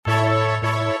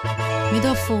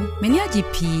Midofo, many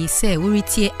GP say we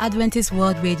retie Adventist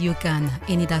World Radio Ghana.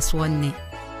 Any that's one ne.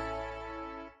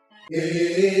 AWR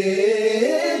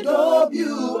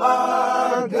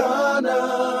Ghana.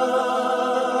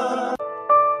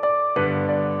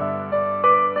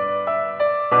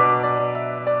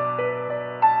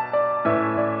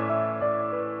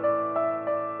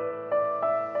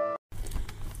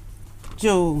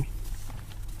 Joe,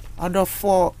 order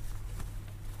for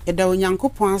Eda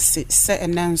Onyankopon ase se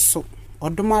enenso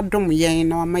odomadom yen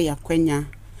na wama yakwanya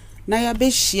na ya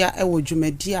behia ewo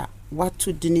dwumadi a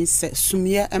watu dini se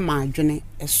Sumiiɛ Madwen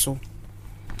eso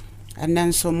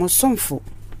enenso mosomfo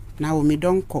na wo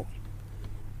midonko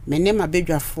mene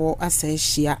mabedwafo asa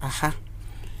hia aha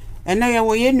ena ya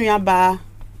wo yenuaba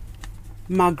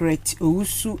Margaret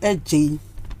Owusu Ejei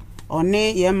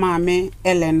one ye maame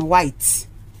Ellen White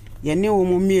ye ne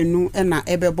wo mienu na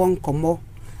ebebo nkomo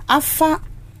afa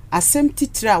asem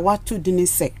titira watu dini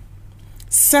se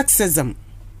sexism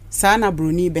sana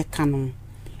broni beka no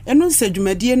eno se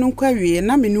dwumadie no kwawie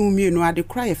na me no mienu ade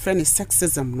kra ye frɛ ne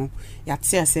sexism no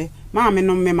yate ase maame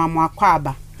no mema mo akwa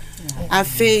aba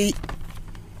afei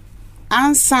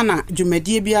ansana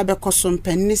dwumadie bia bekoso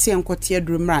mpanni se enkote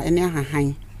adurumra ene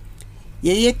ahahan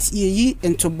yeyi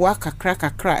ntoboa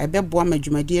kakra ebeboa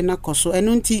madwumadie na koso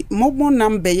eno nti mobo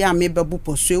number ya me bebu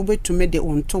poso obetume de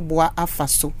ontoboa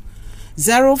afaso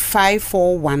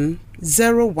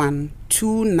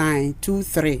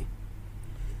 0541012923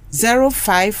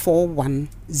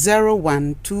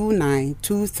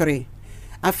 0541012923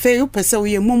 afei upese wo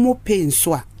ye momo pay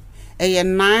nso a eye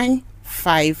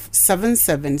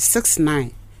 957769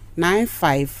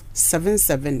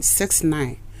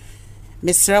 957769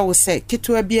 Mesra wo se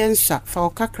kitwa bia nso fa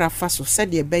okakra fa so se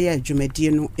de be ya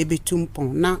adwumadie no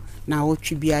ebetumpon na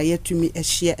wotwe bia yatumi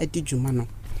ahia adi dwuma no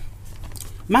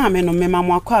maame no mema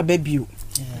mo akwa babio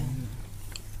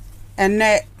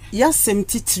ene yasem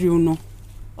titiriu no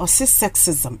ose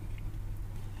sexism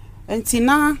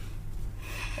entina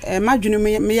madwunu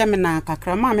me ya me na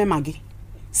kakra maame mage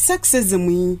sexism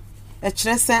yi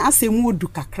kire sen asemu odu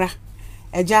kakra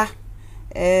eja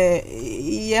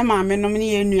ye maame no me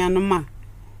ye nuanom ma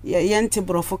ye nte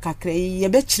brofo kakra ye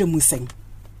be kire musen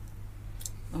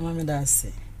maame da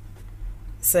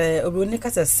se obroni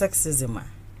ka sexism a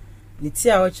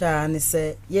Nitia ocha ne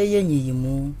se ye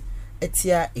nyiyimu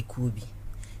etia ekubi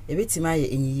ebetima ye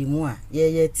enyiyimu a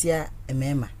ye tia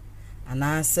emema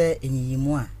ana se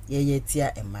enyiyimu a ye tia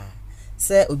ɛmmaa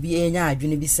se obi enya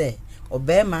adwene bi se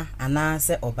obema ana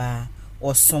se oba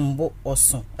osombo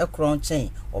oson ekron chen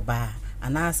oba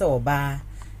ana se oba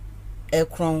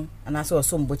ekron ana se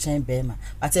osombo chen bema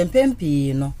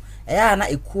atempempi no eya na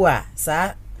eku a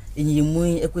sa enyiyimu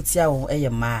ekotia wo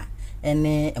maa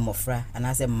ene emofra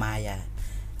anase maya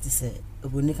tise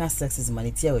obunika sexism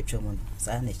manitia wetwom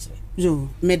sa na kire yo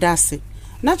medase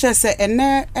na chese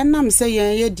ene enam se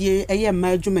yen yedie eye ma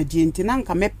adwumadie nti na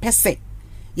nka mepese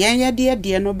yen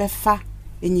yedie no befa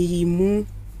enyiyimu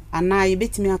ana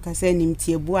yebetimi akasa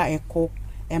animtie bu a eko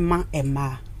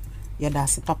ema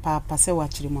yedase papa pase wa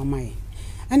kire mama ye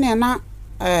ene na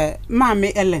maame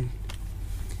Ellen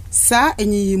sa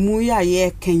enyiyimu ya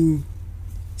ye kan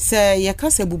se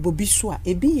yakase bubobi so a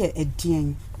ebi ye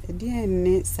edien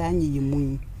ne sanyi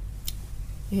yimu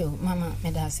yo mama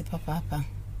medase papa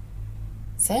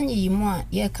sanyi yimu a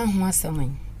ye ka ho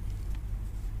asaman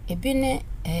ebi ne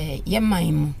ye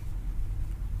man mu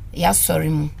ya sori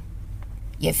mu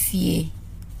ye fie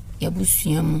ye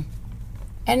busua mu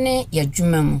ene ye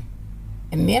dwuma mu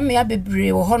emmeme ya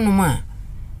bebre wo honom a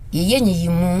ye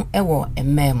nyiyimu ewo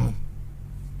emmam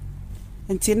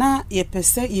Ntina ye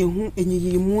pese ye hu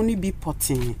enyiyimu ni bi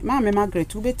potin maame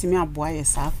Margaret ubetimi aboa ye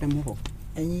saafem ho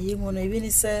enyiyimu no ebi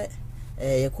ni se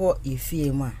ye ko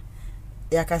ifie mu a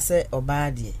yakase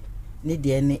obaade ne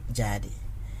de ne jade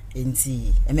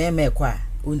enti ememe ko a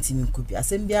ontimi nkubi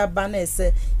asem bia ba na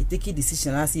ese iteki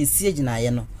decision as ye sie gina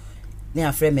ye no ne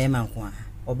afre mema nko a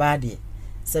obaade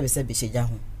sebe hyeja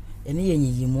ho ene ye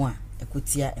enyiyimu a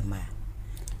ekotia ɛmmaa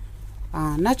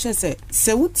na chese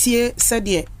se wutie se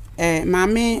de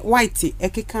maame White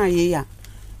ekeka ye ya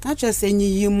na chese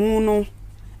nyiyimu no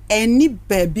eni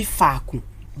baabi faako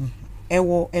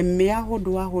ewo emmea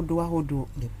hodo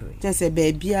chese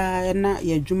baabia na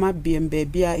yadwuma biem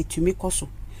baabia etumi koso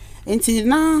enti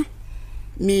na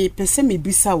mi pese mi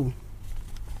bisa wo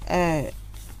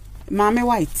maame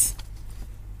White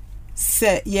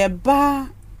se ye ba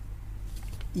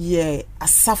ye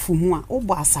asafu mu a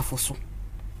obo asafu so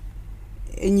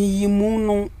enyiyimu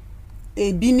no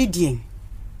ebi ni dien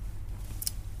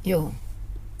yo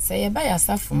se ye ba ya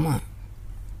asafu mu a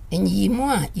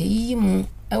enyiyimu a yeyiyimu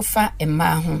efa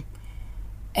ɛmmaa ho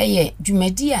eye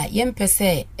dwumadi a yempe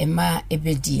se ɛmmaa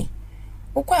ebedie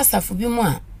wokɔ asafo bi mu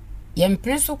a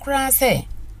yempene so kra se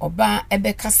oba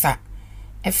ebekasa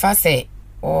ɛfa se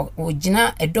o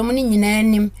gina edom ne nyina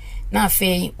anim na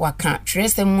afei waka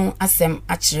twerɛsɛm mu asɛm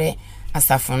akyerɛ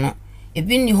asafo no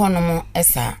ebi ni honom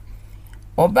ɛsa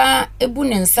oba ebu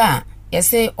ne nsa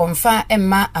yɛse ɔmfa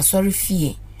ɛmma asɔre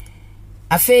fie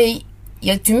afei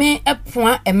yɛtumi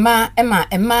ɛpoa ɛma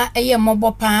ɛyɛ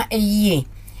mmɔbɔ paa ɛyie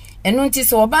ɛno nti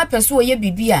sɛ oba pɛso ɔyɛ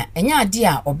bibi a ɛnya ade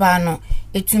a oba no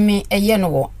etumi ɛyɛ no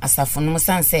wɔ asafo no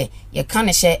sanse yɛka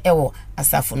ne hyɛ ɛwɔ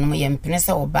asafo no yɛmpene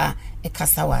sɛ oba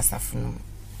ɛkasa wɔ asafo no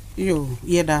yo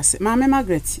yɛdase maame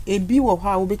Margaret ebi wɔ hɔ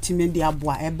a wobetumi de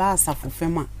aboa ɛba asafo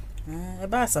fam a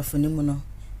ɛba asafo no mu no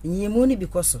nyiemu ni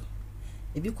bikoso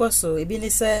ebi ne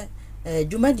sɛ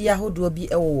dwumadi ahodoɔ bi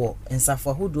ɛwɔ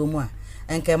nsafo ahodoɔ mu a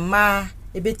enke ma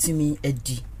ebetumi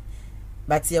adi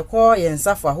but yɛkɔ yɛn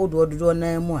nsafo ahodoɔ dodoɔ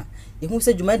na mu a ehu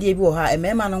sɛ dwumadi bi wɔ ha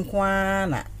emema no nko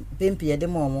na pempi yɛde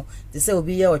mɔmo te sɛ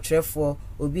obi yɛ ɔtwerɛfoɔ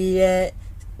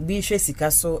obi hwɛ sika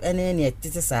so ɛne ne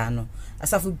tete saa no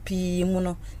asafo pii mu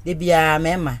no de bia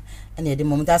mema ɛne yɛde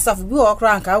mɔmo ta asafo bi wɔ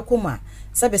kora anka akoma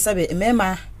sabe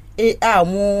mema a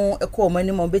mo ekɔ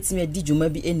mani mo betimi adi dwuma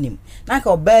bi enim na nka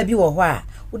ɔbaa bi wɔ hɔ a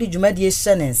wodi dwuma de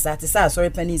ehye ne nsa te sɛ asɔre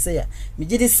pani sɛ ya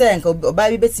megidi sɛ nka ɔbaa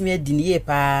bi betimi adi ne ye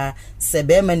paa sɛ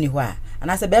bɛɛma ni hɔ a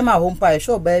ana sɛ bɛɛma hɔ mpa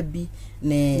ehwe ɔbaa bi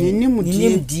ne nim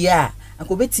di a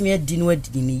nka betimi adi no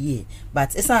adi ne ye but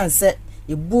esan sɛ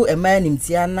ebu ɛma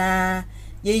nimtia na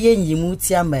ye nyimu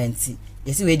tia manti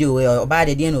yesi we de ɔbaa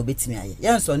de na obetimi aye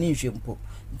yɛnso ne nhwe mpo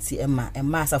nti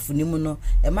ɛma asafo ni mu no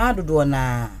ɛma dodo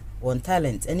na on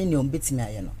talent any ne ombetimi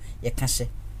aye no ye ka hye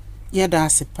ye da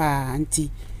ase pa anti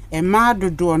ɛmmaa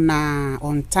dodo na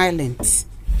on talent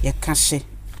ye ka hye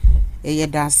ye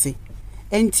da ase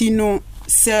enti no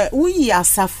se wuyi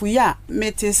asafo ya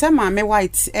mete se maame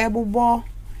white ebobɔ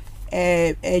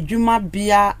adwuma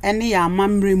bia ene ya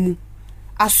amamre mu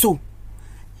aso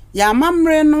ya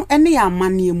amamre no ene ya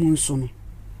amane mu nso no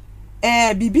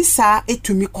bibisa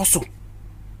etumi koso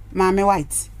maame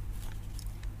white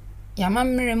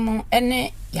yamamre mu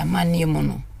ene yamane mu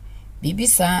no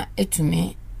bibisa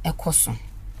etumi ekoso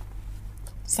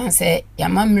sanse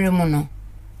yamamre mu no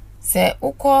se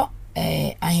ukọ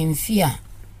ahemfi a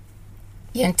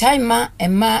yentai ma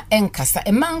emma enkasa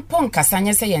emma mpo nkasa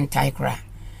nye se yentai kra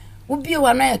ubie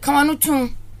wa no kan no tum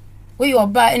wo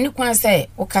yoba eni kwan se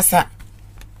ukasa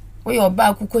wo yoba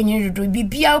akukonyi dodo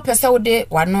bibia wo pese wo de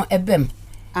wano ebem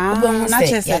na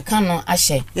chese yaka no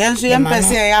ahye yenso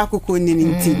yempese ya akukonyi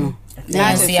nti no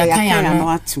na chese yaka ya no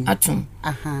atum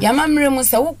yamamre mu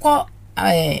se wukọ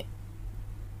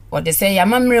wode se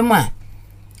yamamre mu a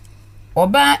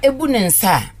oba ebu ne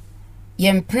nsa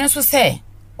yempene so se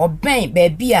oben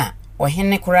baabi a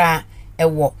ohene kora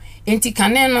ewo enti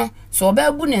kane no so oba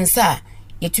ebu ne nsa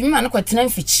yetumi ma no kwatena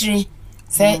mfikyire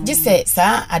se gise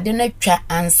saa ade na twa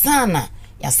ansana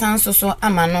yasanso so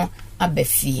ama no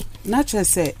abafie na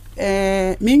chese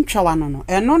mintwa wano no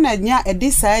eno na nya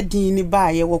ede saa din ni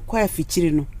ba ye wokọ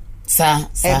afikyire no sa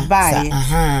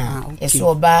eso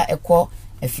oba ekọ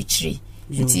afikyire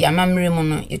nti amamre mu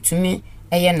no yetumi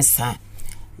eye ne saa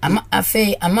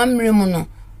afei amamre mu no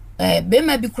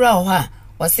bema bi kura ho ha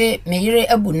wose meyire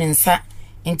abu ne nsa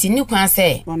nti ni kwan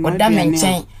se oda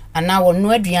menchen ana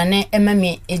wono aduane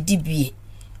emame edibie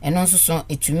eno nso so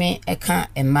etumi eka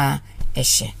ema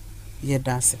ehye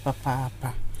yeda se papa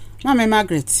mama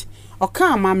Margaret oka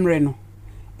amamre no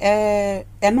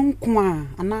eno nko a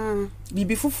ana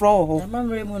bibi foforo ho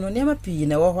amamre mu no nema pii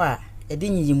na wo ho a ede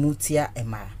nyiyimu tia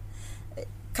ema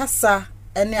kasa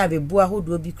ene abebu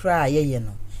ahodo bi kra ayeye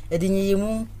no ede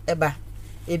nyiyimu eba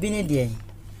ebi ne de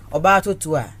oba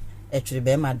atotu a etwere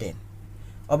be ma dem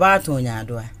oba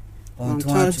atonyado a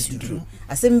onto atuduru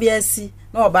asembia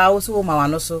na oba wo so ma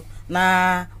wano so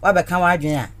na wabeka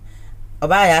wadwen a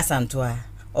oba ya asanto a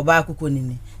oba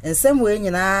akukonini ensem we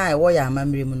nyina e wo ya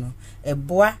amamre mu no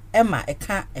eboa ema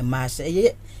eka ema hye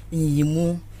eye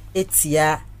nyiyimu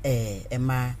etia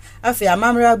ema afi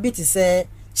amamre bi ti se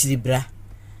chiribra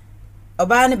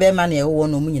oba ne be ma na e wo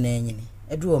no mu nyina nyini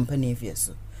edu ompa na efie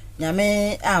so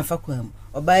nyame amfa kwam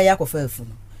oba ya kofa afu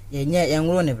no ye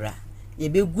nworo ne bra ye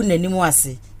begu nanimu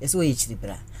ase yese wo ye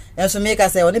chiribra enso me ka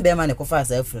se oni be ma ne kofa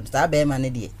asa afu no ta be ma ne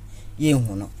de ye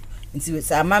hu no nti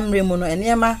sa amamre mu no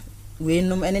enema we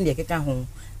num ene de keka ho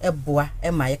eboa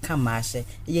ema ye ka ma hye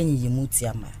ye nyiyimu ti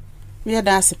ama me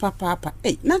da ase papa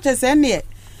na chese ne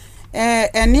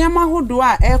enema hodo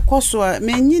a ekoso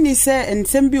menyini se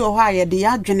nsem bi wo ho a ye de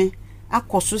yadwene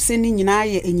akoso se ni nyina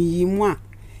ye enyiyimu a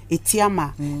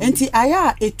etiama enti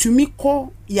aya etumi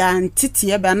ko ya ntete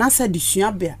e ba na sa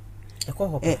disua be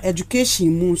education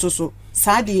mu so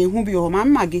saa de ehu bi ho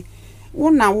mamage wo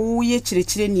na wo ye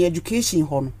kyerɛkyerɛ ni education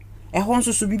ho no ɛho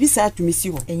nso so bibi saa tumi si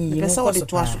ho pese wo de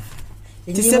to aso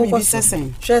ti se bibi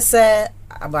sesen hwese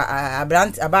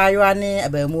abrant abayo ne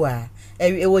abamu a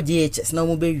ewo GHS na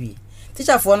mo bewie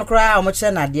teacher for no kra o mo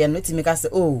kyerɛ na de no timi ka se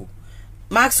oh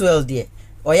Maxwell de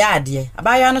oya ade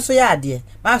abayo no so ya ade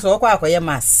Maxwell kwa akoye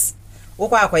maths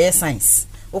wokwa akoye science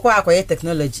wokwa akoye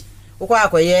technology wokwa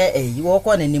akoye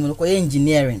wokwa na nim no koye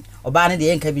engineering oba ne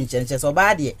de enka bi nkyerɛ so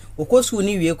oba de wokɔ school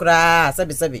ni wie kra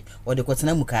sabe o de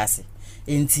kotena mukase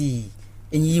enti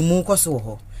enyimu koso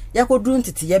ho yakoduru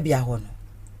ntete ya bia ho no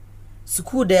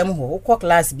school dem ho wokɔ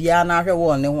class bia na ahwɛ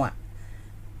wo ne ho a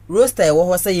roster wo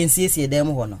ho sɛ yensiesie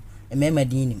dem ho no emema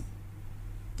din nim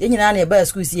enyina na ba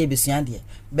school sie besua de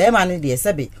be ma ne de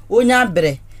sɛbe onya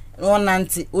brɛ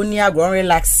onante oni agron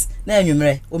relax na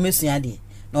anwumre o mesua de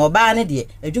na oba ne de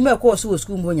adwuma ko so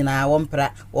school mbo nyina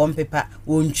wompra wompepa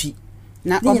wontwi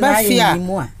na oba fia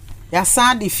ya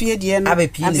sa de fie de no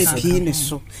abepi ne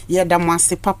so ye da mo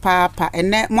ase papa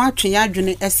ene mo atwe ya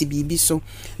adwene asi bibi so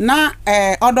na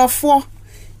odofo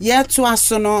ye to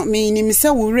aso no menim sɛ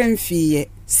wo remfie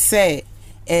sɛ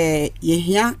ye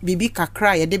hia bibi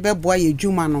kakra ye de beboa ye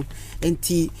dwuma no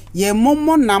enti ye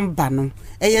momo number no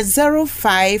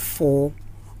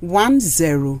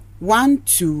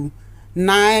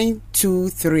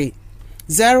 05410129223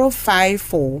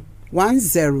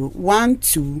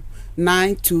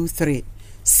 05410129223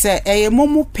 se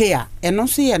momo pay eno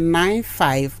so ye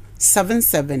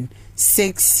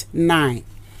 957769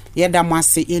 ye da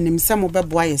mwase enim se mo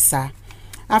beboa ye sa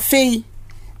afei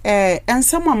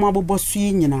ensam amabobosu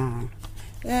nyina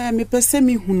me pese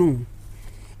mi hunu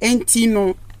enti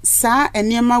no sa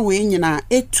enema we nyina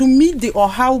etumi de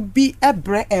ohaw bi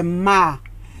ebre emma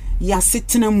ya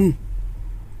setena mu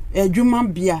adwuma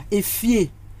bia efie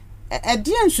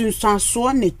ede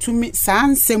nsunsanso na etumi sa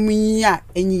nsem yi a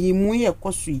enyimu ye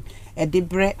kosui ede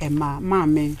bre emma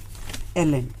maame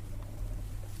Ellen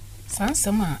sa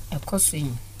nsem a ekosui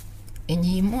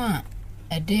enyimu a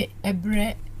ede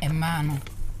ebre emma no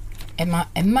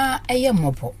emma eye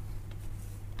mobo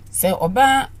se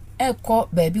oba ekọ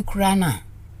baabi kura na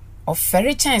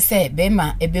ofere chan se be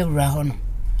ma ebewura ho no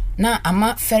na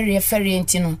ama fere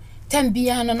enti no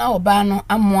tambia no na oba no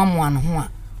amoamoa no ho a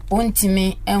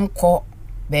ontimi enko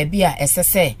baabi a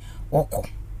esese wokọ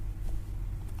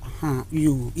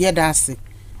you yedase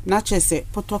na chese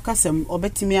potokasem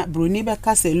obetimi broni be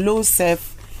kase low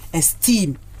self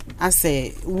esteem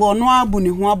ase wono abu ne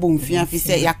ho abomfia fi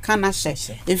se yakana hye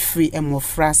efri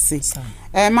emofrase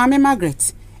mama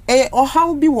Margaret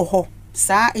ohaw bi wo ho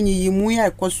saa enyiyimu ya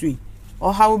ekosui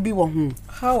ohaw bi wo ho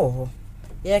hawo ho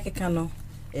ye keka no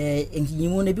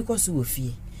enyiyimu ne bi kosu wo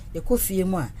fie ye ko fie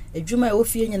mu a adwuma e wo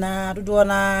fie nyina dodo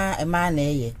na ema na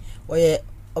eye oye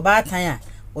obaatan a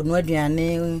ono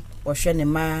aduane wo hwe ne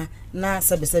ma na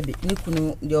sebe ni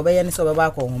kunu de obeye ne so beba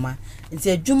akọ homa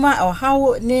nti adwuma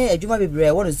ohaw ne adwuma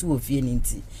bebre wo no so wo fie ni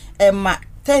nti ema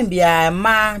time bia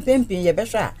ma pempin ye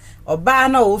behwa oba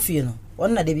na wo fie no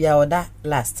wonna de bia oda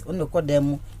last onno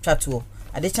kodem twatuo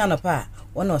ade chano pa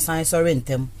wonna osan sorry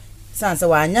ntem sanse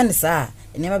wa anya ne saa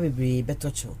enema bebre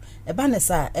betocho eba ne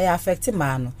saa affect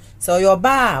ma no so yo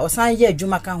ba osan ye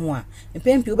adwuma ka ho a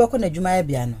mpempi wo na adwuma ya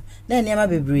bia no na enema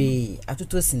bebre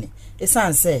atoto sine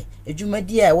sanse adwuma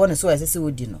di a wonna so asese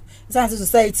wodi no sanse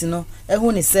society no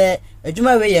ehu ne se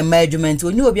adwuma we ye ma adwuma nti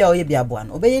oni obi a oye bia boa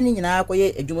no obeye ni nyina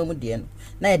akoye adwuma mu de no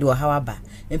na ye de wo hawa ba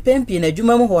mpempi na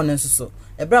adwuma mu ho no nso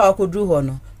ebra wakodru ho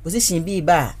no position bi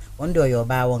ba onde oyo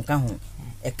ba wonka ho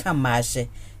eka maahye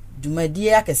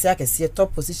dwumadie akese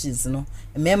top positions no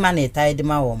mema na etai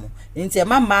ma wo mo nti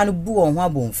mama no bu won ho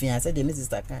abomfia se de Mrs.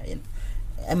 Taka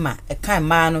ema eka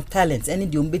ma no talent eni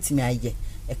de ombetimi aye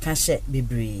eka hye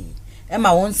bebre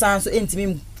ema won san so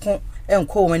entimi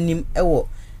enko wanim ewo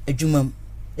adwumam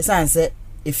esanse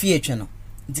efie etwe no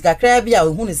nti kakra bi a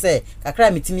ohunu se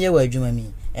kakra metimi ye wa adwuma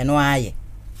mi eno aye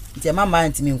nti mama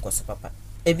ntimi nkoso papa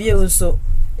ebie nso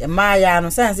ema ya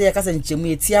no sanse ye kasa nchemu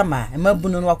eti ama ema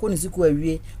bunu no wakoni siku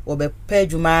awie wo be pa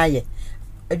adwuma aye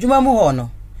adwuma mu ho no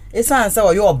esanse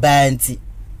wo ye obanti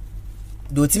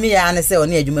do timi ya ne se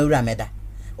oni adwuma wura meda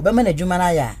obema na adwuma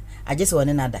na ya agye se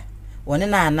woni nada woni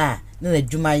na na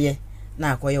adwuma ye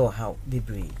na akoye wo haw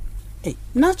bebre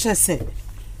na chese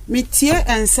metie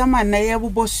ensama na ye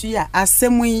bobosu ya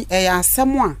asemu yi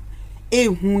asemu a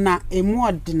ehu na emu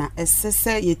odina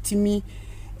esese yetimi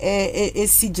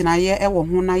esi ginaye ewo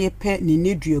ho na ye pe ne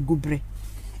nedua gubre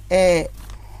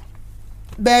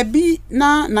baabi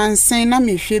na nansen na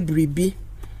mehwe bribi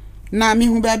na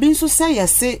mehu baabi nso se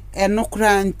yese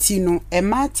enokra nti no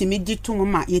ema timi gitum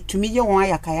ma yetumi ye won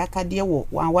ayakayaka de wo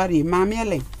wanware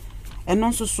maamele ɛno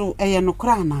nso so ɛyɛ no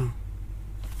kra na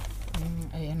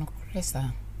ɛyɛ no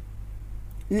kresa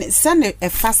sɛ ne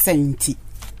ɛfa sɛnti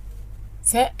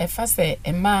sɛ ɛfa sɛ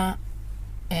ɛma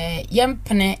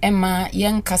yɛmpene ɛma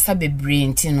yɛnkasa bebree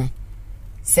nti no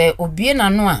sɛ obie na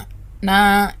no a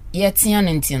na yɛtea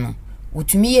no nti no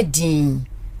wotumi yɛ din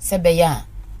sɛ bɛyɛ a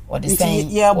wɔde sɛn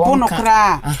yɛbo no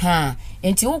kra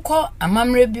enti wokɔ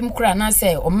amammerɛ bi m kora na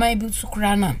sɛ ɔman bi so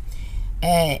kora na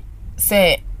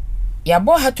sɛ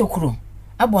yɛabɔ ha tokuro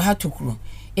abɔ ha tokuro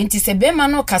enti sɛ bɛma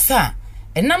no kasa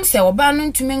ɛnam sɛ ɔbaa no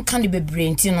ntumi nka ne bebree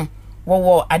nti no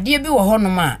wɔwɔ adeɛ bi wɔ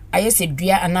hɔnom a ayɛ sɛ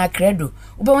dua anaa kredo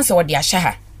wobɛhu sɛ wɔde ahyɛ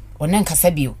ha ɔne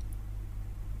nkasa bio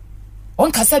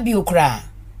ɔnkasa bio koraa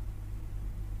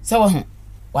sɛ wɔho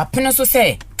wapene so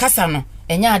sɛ kasa no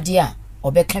ɛnyɛ adeɛ a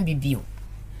ɔbɛka bibio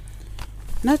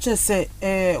na kyɛ sɛ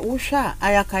wohwɛ a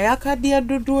ayakayaka deɛ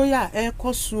dodoɔ yɛ a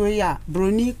ɛkɔ suo yɛ a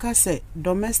broni ka sɛ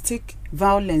domestic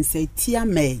violence ɛtia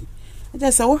mɛi ɛkyɛ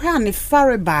sɛ wohwɛ a ne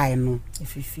fare bae no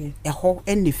ɛhɔ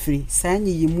ɛne firi saa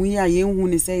nyiyi mu yi a yɛnhu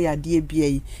ne sɛ yɛ adeɛ bia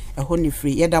yi ɛhɔ ne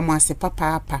firi yɛda mo ase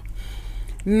papaapa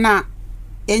na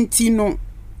enti no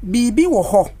biribi wɔ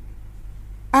hɔ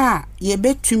a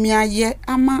yɛbɛtumi ayɛ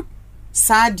ama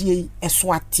saa adeɛ yi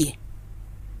ɛso ateɛ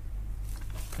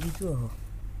biribi wɔ hɔ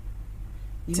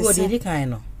ibi wɔ deɛ kan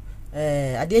no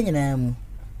adeɛ nyinaa mu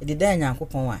ɛdeda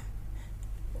Nyankopɔn a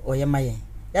ɔyɛ ma yɛn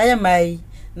yɛayɛ ma yi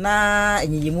na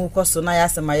enyiyimu kɔ so na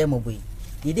yɛasɛm ayɛ mɔbɔ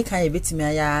yi deɛ kan yɛbɛtumi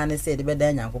ayɛ ne sɛ de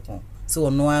bɛda Nyankopɔn sɛ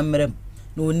ɔno amrɛm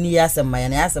na ɔni yɛasɛm ayɛ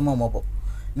na yɛasɛm ɔmɔbɔ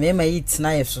mɛma yi tena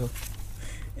yɛ so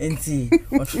enti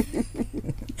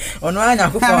ɔno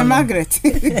Nyankopɔn Margaret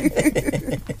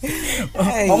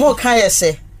ɔmo ka yɛ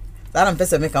hyɛ Dana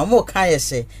mpese meka omo kan ye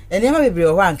hye eniema bebre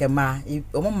ho ankema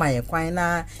omo maye kwan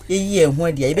na yeyi ehu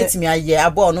ade ebetimi aye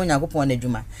abo no Nyankopon na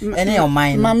adwuma ene ye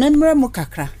oman ma memre mu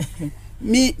kakra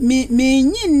mi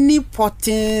nyinni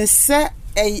poten se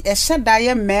ehye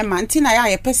daye mema nti na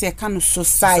ya pese ka no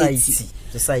society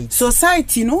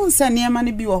no nse niema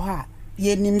ne bi wo ha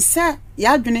ye nim se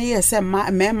ya adwene ye se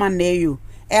mema na eyo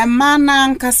emma na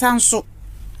nkasa nso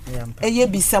eye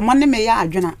bi se mo ne me ya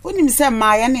adwena onim se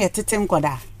ma ye na yetete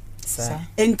nkoda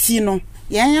enti no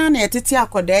yenya na yetete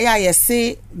akoda ya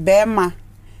yese bema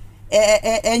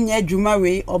enya adwuma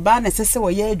we oba na sese wo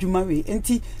ye adwuma we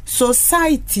enti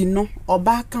society no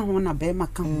oba ka ho na bema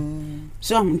ka ho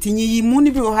so nti nyi mu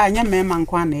ni bi wo ha nya mema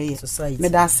nkwa na eye me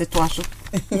da seto aso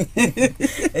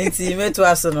enti meto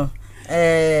aso no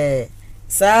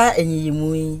sa enyi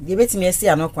mu ye betimi esi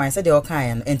ano kwan se de o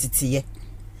kan no entity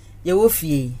ye wo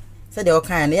fie se de o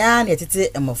kan no ya na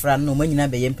yetete emofra no manyina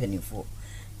be ye mpanifo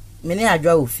mene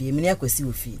adwa wo fie mene akwasi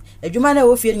wo fie adwuma na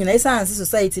wo fie nyina isa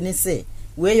society ne se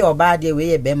we ye oba de we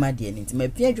ye bema de ni ntima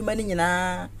pia adwuma ni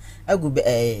nyina agu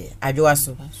adwa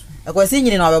so akwasi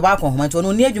nyina na obeba akon to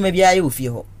no ni adwuma bia ye wo fie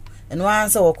ho eno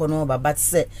ansa wo kono baba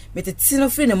se meteti no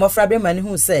firi ne mofra bema ne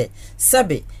hu se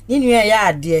sebe ni nua ya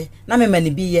ade na mema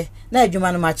ne bi ye na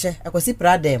adwuma no mache akwasi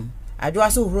pradem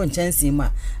adwa so huro nchansi mu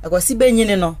akwasi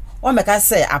benyine no o meka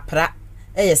se apra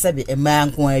eye sebe emma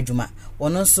nko adwuma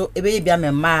wono so ebeye bia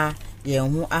memma ye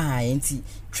hu aha enti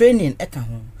training eka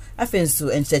ho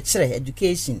afenso enchekere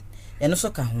education ye no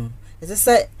so ka ho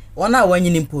ese wona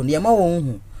wanyini mpo ye ma won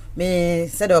hu me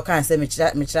se de o kan se me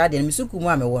kira de me suku mu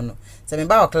a me wo no se me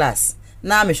ba o class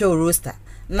na me show roster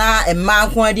na emma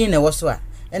nko adin na wo so a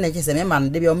ene ke se me ma no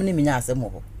de bia o me ni minya asem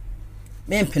ho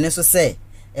me mpene so se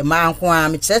emma nko a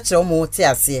me kire o mo te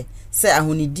ase se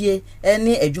ahonidie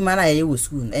ene adwuma na ye wo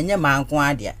school enye ma nko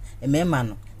ade a emma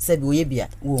no se bi oye bia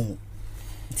wo mu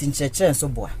tinchekere so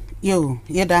boa yo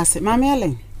ye da se mama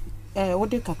Ellen wo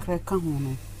de kakra ka ho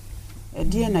no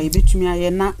die na yebetumi aye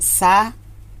na saa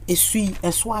esui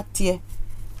eso atie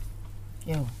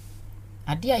yo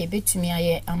ade a yebetumi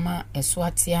aye ama eso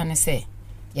atie ne se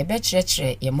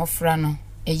yebekyerekere ye mofra no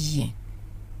ayie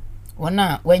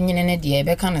wona wanyine ne de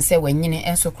yebeka no se wanyine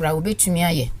enso kra wobetumi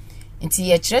aye nti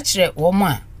ye kyerekere wo mo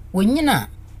a wonyina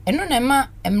eno na ma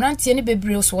emrantie ne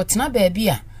bebre so wotena baabi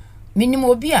a minimum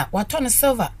obi a wato ne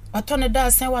silver wato ne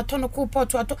dasen wato ne cool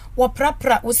pot wato wo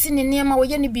prapra wo sini niema wo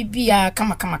ye ne bibia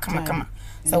kama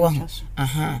sa wo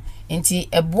enti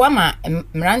eboa ma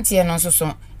mrantie no nso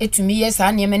so etumi ye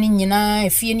saa niema ni nyina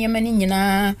efie niema ni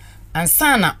nyina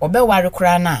ansana obeware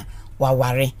kra na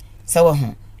waware sa wo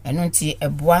eno nti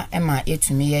eboa ema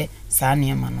etumi ye saa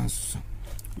niema no nso so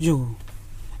yo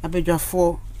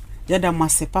abedwafo yada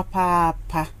mase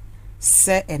papa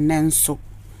se enenso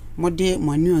mode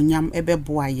manu onyam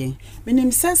ebeboa yen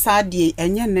menim se saade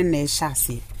enye ne na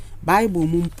ehase bible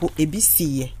mu mpo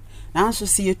ebisiye nanso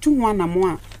se yetu ho anamo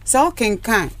a se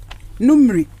okenkan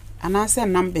numri anase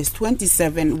numbers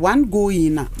 27 1 going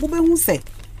na wo behu se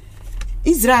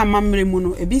Israel mamre mu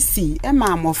no ebisi ema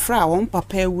amofra won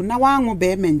papa ewu na wanwo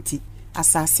be menti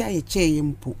asase aye cheye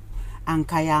mpo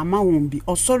anka ya ama won bi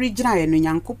osori gina ye no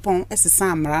Nyankopɔn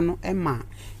esesa amra no ema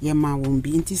ye ma won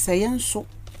bi nti se ye nso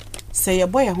se ye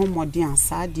boye homɔden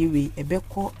asa de we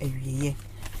ebekɔ awieye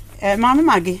maame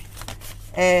mage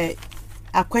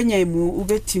akwanya mu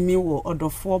ubetimi wo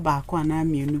odofo baako ana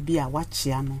mienu bi a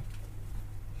wachia no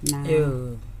na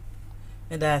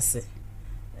medase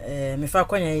me fa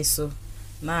akwanya iso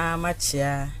na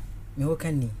machia me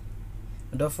hokani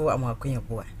odofo amakwanya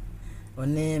boa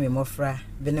one me mofra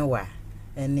benewa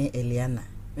ene Eliana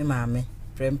me maame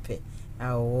prempe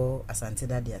awo asante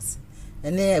dadias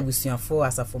ene abusuafo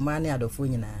asafoma ne adofo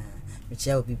nyina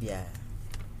mechia obibia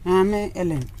ame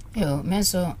Ellen yo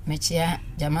menso mechia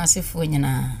jamase fo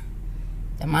nyina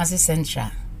jamase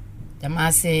central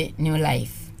jamase new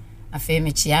life afi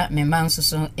mechia me manso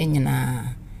so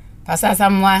nyina pasasa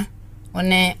mwa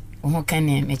one ho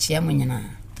kane mechia mu nyina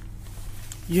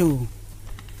yo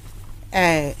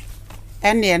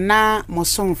ene na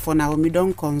mosomfo na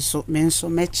omidon konso menso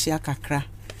mechia kakra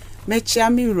mechia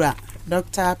miura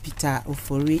Dr. Peter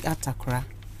Ofori Atakra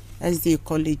SD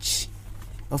College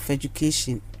of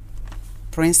Education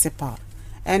principal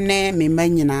ene me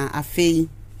manyina afei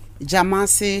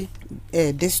jamase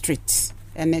district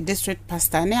ene district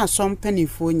pastor ne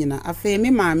asompanifo nyina afei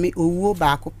me maame owuo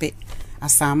baako pe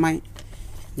asaman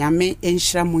nyame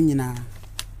enhira mu nyina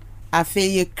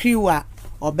afei ye kriwa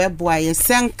obeboa ye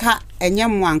senka enye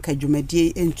mu anka dwumadie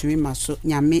entumi maso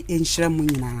nyame enhira mu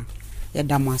nyina ye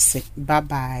damase bye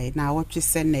bye na wotwe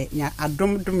se ne nya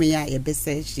adomdom ya ye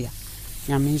besa hia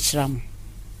nyame enhira mu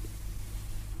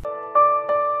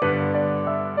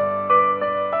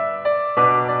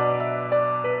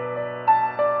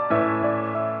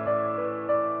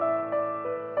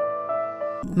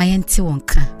Mayanti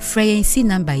wonka. Freyensi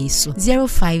number iso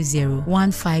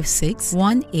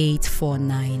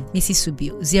 050-156-1849. Mrs.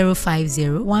 Subio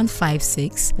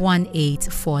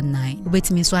 050-156-1849.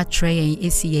 Ubetimi so atreyen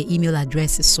esi ye email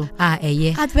address so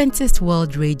Adventist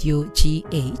World Radio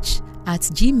GH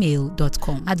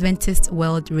 @gmail.com. Adventist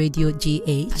World Radio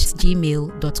GH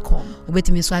 @gmail.com.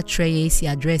 Ubetimi so atreyen esi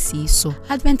address so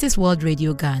Adventist World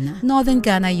Radio Ghana, Northern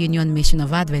Ghana Union Mission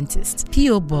of Adventists,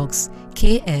 PO Box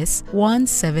KS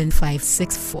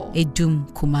 17564, Edum,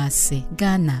 Kumasi,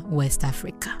 Ghana, West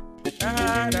Africa.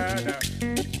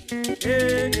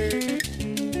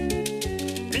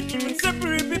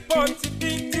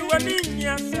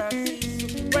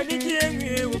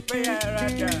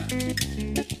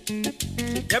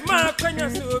 Yama kwanya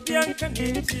so bianca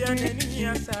nti anani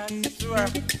asase so a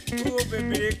o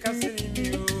bebere kasini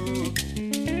mi o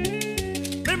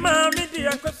me ma me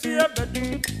dia kosia bedu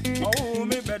o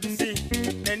me bedu si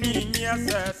nani ni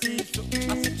asase so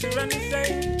asechira ni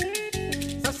sei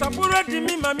sasabura di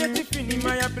mi ma me tifini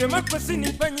ma ya brema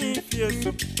kwasini panyi fie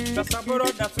so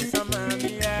sasabura da so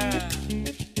samamia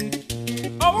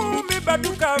o me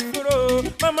bedu ka furo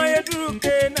mama yeduru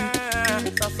kena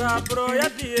sasabro ya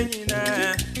di nyina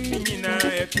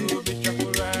etu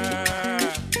bichakura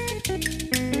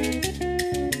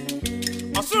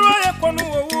asuro ye kono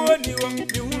wo ni wo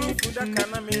mi hunu fuda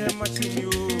kana me machini o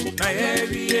na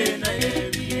yewie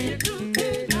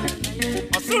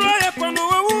asuro ye kono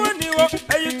wo ni wo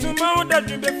ayitu ma oda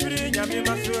dwebe firi nyame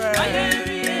maso na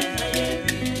yewie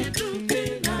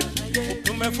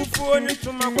tumefufu ni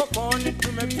tumakoko ni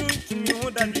tumetutu mi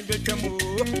oda dwebe twemo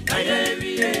na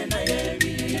yewie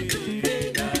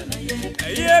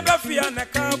ye bafia na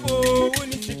kabo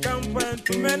woni sikampa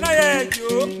tumena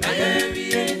yejo na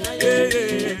yewie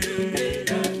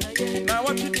na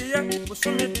watidia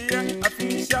musumidia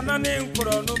afinisha na ne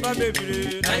nkoro no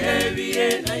babebire na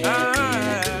yewie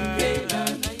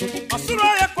asuro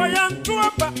ye koyantu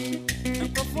aba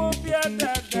nkofobia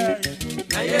dada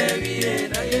na yewie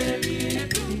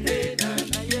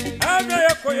ave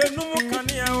ye koyenu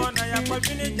kania wana ya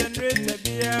kwabini generator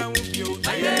bia ubio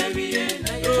na yewie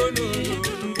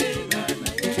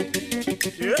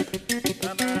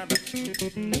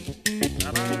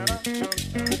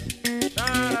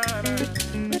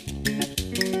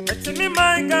Etimi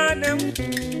mangana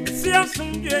si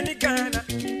asumdwe ni Ghana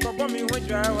kobo mi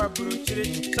hojwa wa buruchire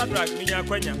Sadrak minya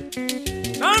kwanya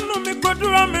nanu mi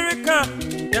kodu America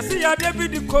yesi ya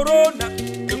David corona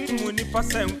ekumu ni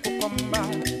pasen kokomba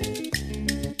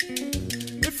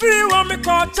free wa mi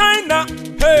ko China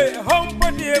hey home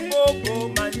body ebogo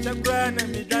manchakra na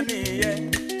mi daniye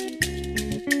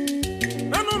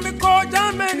nanu mi ko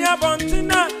Germany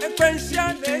abontina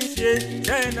ekwensia na esie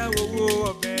China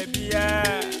wo baby ya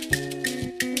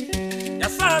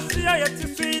yasasi ya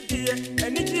yetisidi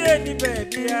eniji die ni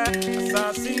baby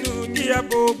asasinu dia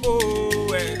bobo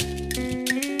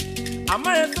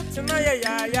Amaya sotina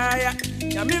ya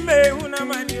Yami me huna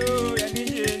mani o ya ni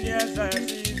ni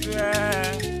asasizwa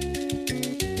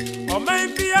O mai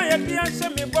pia ya dia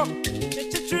shemi bom ni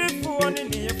chichifu oni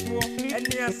ni efu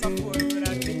eni asafu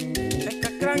emrate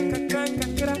kakra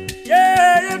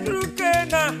ya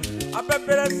drukena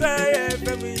apepere say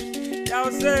femi ya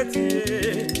oseti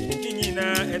nyina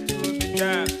etu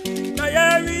bia na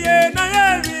ya wiye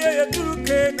ya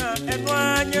drukena enu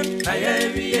anya na ya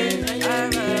wiye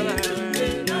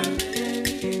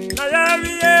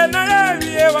na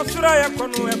yaviye wasura ya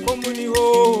konu e komuni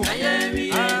ho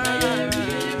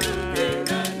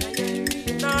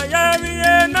na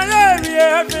yaviye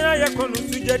afina ya konu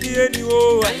sujadi eni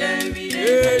ho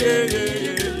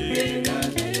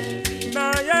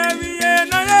na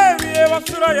yaviye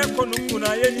wasura ya konu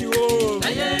kuna eni ho na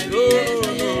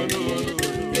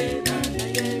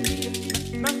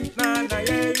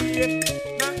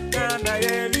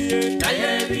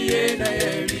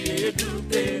yaviye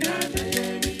dupe na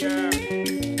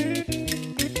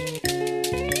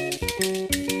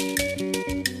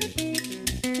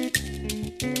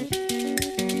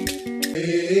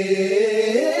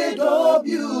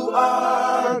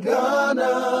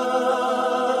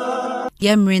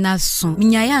Yemrina so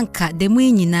minyayanka demu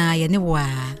nyina ye ne wa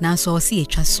nanso ose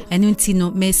yetwa so enu nti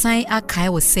no mesan akai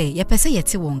wo se yepese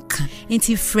yete wonka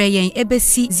nti frɛ yen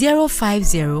ebesi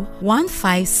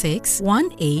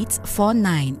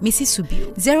 050-156-1849 Missy Subio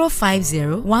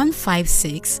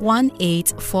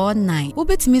 050-156-1849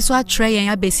 ubetimi so atre yen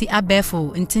abesi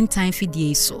abefo ntintan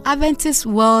fidie so Adventist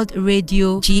World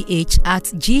Radio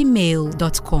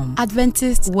GH@gmail.com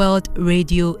Adventist World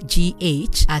Radio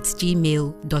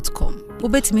GH@gmail.com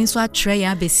Ubetimi so atre yen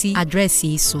abesi address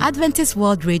so Adventist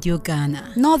World Radio Ghana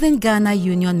Northern Ghana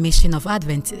Union Mission of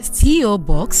Adventists PO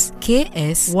Box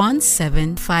KS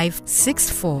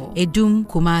 17564 Edum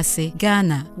Kumasi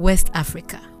Ghana West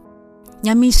Africa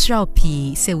Nyamishrao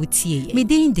P se utie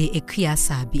midin de ekia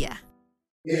sabia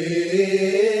AWR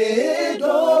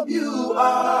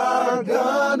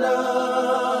Ghana